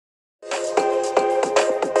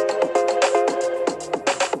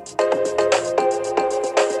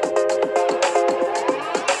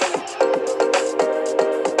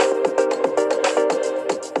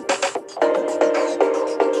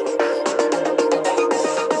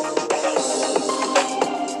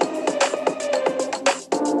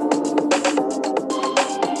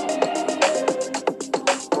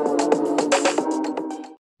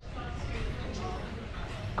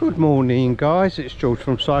morning guys, it's George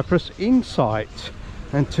from Cyprus Insight,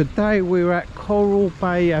 and today we're at Coral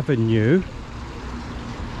Bay Avenue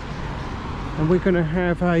and we're going to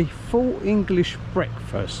have a full English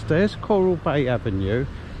breakfast. There's Coral Bay Avenue.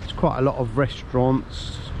 There's quite a lot of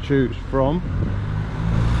restaurants to choose from.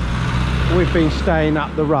 We've been staying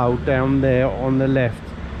up the road down there on the left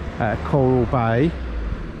at Coral Bay,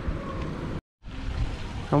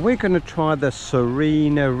 and we're going to try the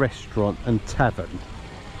Seriani restaurant and tavern.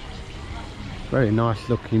 Very nice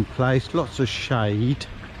looking place, lots of shade,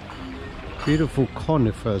 beautiful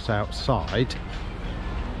conifers outside.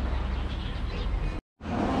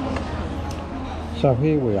 So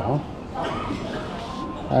here we are,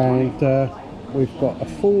 and we've got a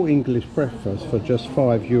full English breakfast for just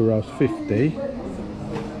 €5.50.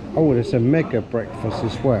 Oh, there's a mega breakfast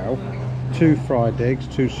as well. 2 fried eggs,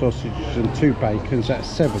 2 sausages and 2 bacons, that's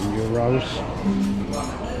 €7.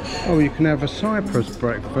 Oh, you can have a Cyprus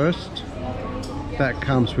breakfast. That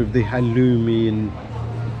comes with the halloumi and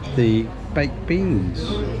the baked beans.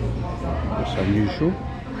 That's unusual.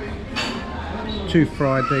 2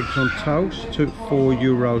 fried eggs on toast, took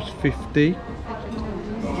 €4.50.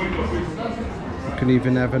 You can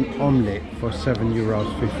even have an omelette for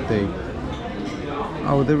 €7.50.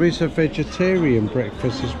 Oh, there is a vegetarian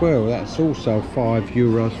breakfast as well. That's also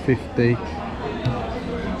 €5.50.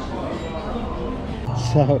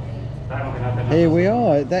 So here we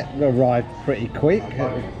are. That arrived pretty quick.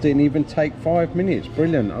 It didn't even take 5 minutes.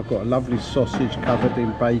 Brilliant. I've got a lovely sausage covered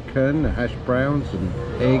in bacon, hash browns and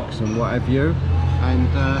eggs and what have you. And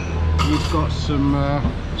you've got some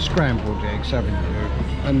scrambled eggs, haven't you?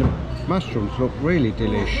 And the mushrooms look really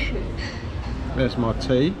delish. There's my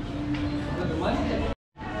tea.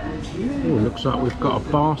 Oh, looks like we've got a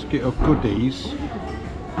basket of goodies.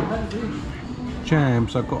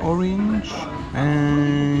 Jams, I've got orange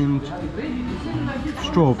and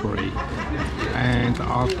strawberry, and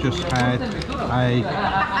I've just had a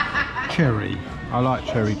cherry. I like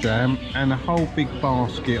cherry jam, and a whole big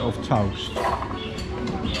basket of toast.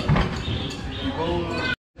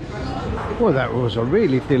 Well, that was a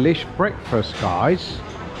really delish breakfast, guys.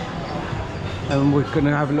 And we're going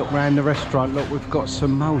to have a look around the restaurant. Look, we've got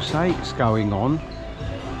some mosaics going on.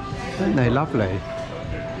 Aren't they lovely?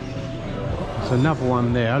 There's another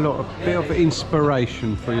one there. Look, a bit of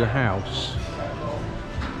inspiration for your house.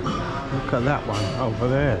 Look at that one over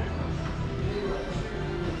there.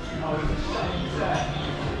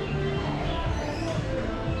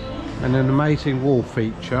 And an amazing wall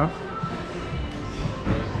feature.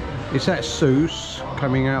 Is that Seuss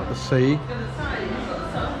coming out the sea?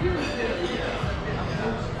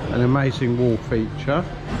 An amazing wall feature.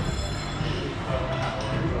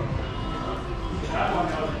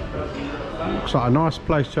 Looks like a nice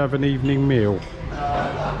place to have an evening meal.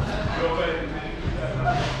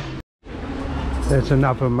 There's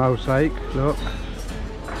another mosaic, look.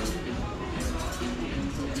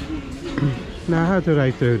 Now, how do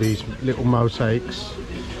they do these little mosaics?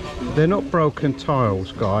 They're not broken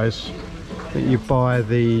tiles, guys. I think you buy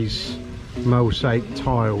these mosaic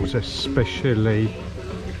tiles especially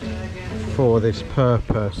for this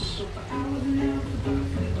purpose.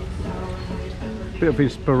 Bit of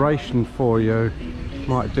inspiration for you.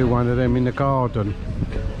 Might do one of them in the garden.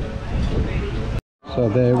 So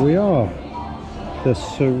there we are. The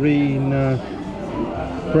Seriani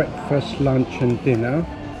breakfast, lunch and dinner,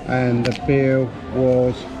 and the bill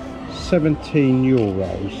was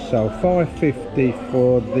 €17. So $5.50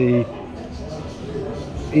 for the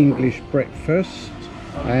English breakfast,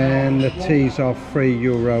 and the teas are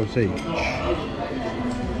 €3 each.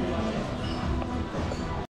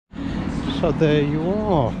 So there you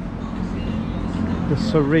are, the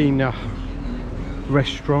Seriani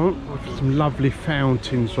restaurant with some lovely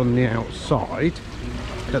fountains on the outside.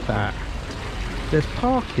 Look at that. There's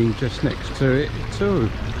parking just next to it too.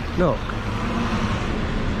 Look.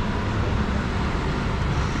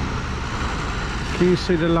 Can you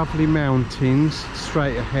see the lovely mountains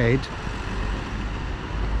straight ahead?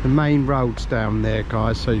 The main road's down there,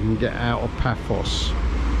 guys, so you can get out of Paphos.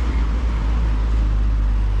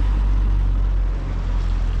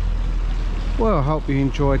 Well, I hope you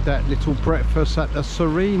enjoyed that little breakfast at the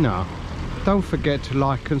Seriani. Don't forget to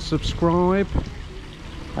like and subscribe.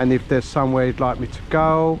 And if there's somewhere you'd like me to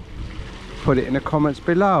go, put it in the comments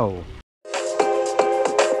below.